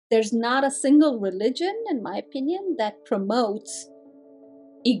there's not a single religion, in my opinion, that promotes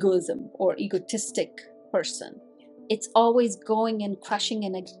egoism or egotistic person. It's always going and crushing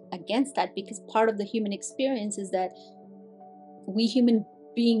and against that, because part of the human experience is that we human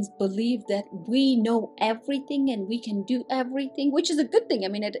beings believe that we know everything and we can do everything, which is a good thing. I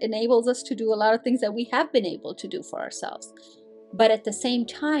mean, it enables us to do a lot of things that we have been able to do for ourselves. But at the same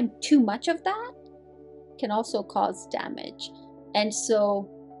time, too much of that can also cause damage. And so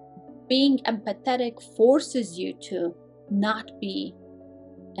being empathetic forces you to not be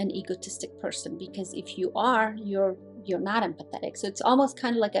an egotistic person, because if you are, you're not empathetic. So it's almost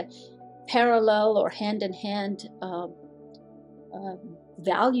kind of like a parallel or hand in hand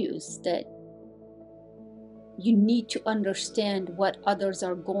values, that you need to understand what others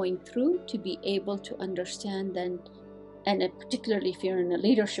are going through to be able to understand them. And particularly if you're in a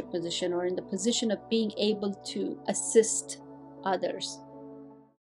leadership position or in the position of being able to assist others,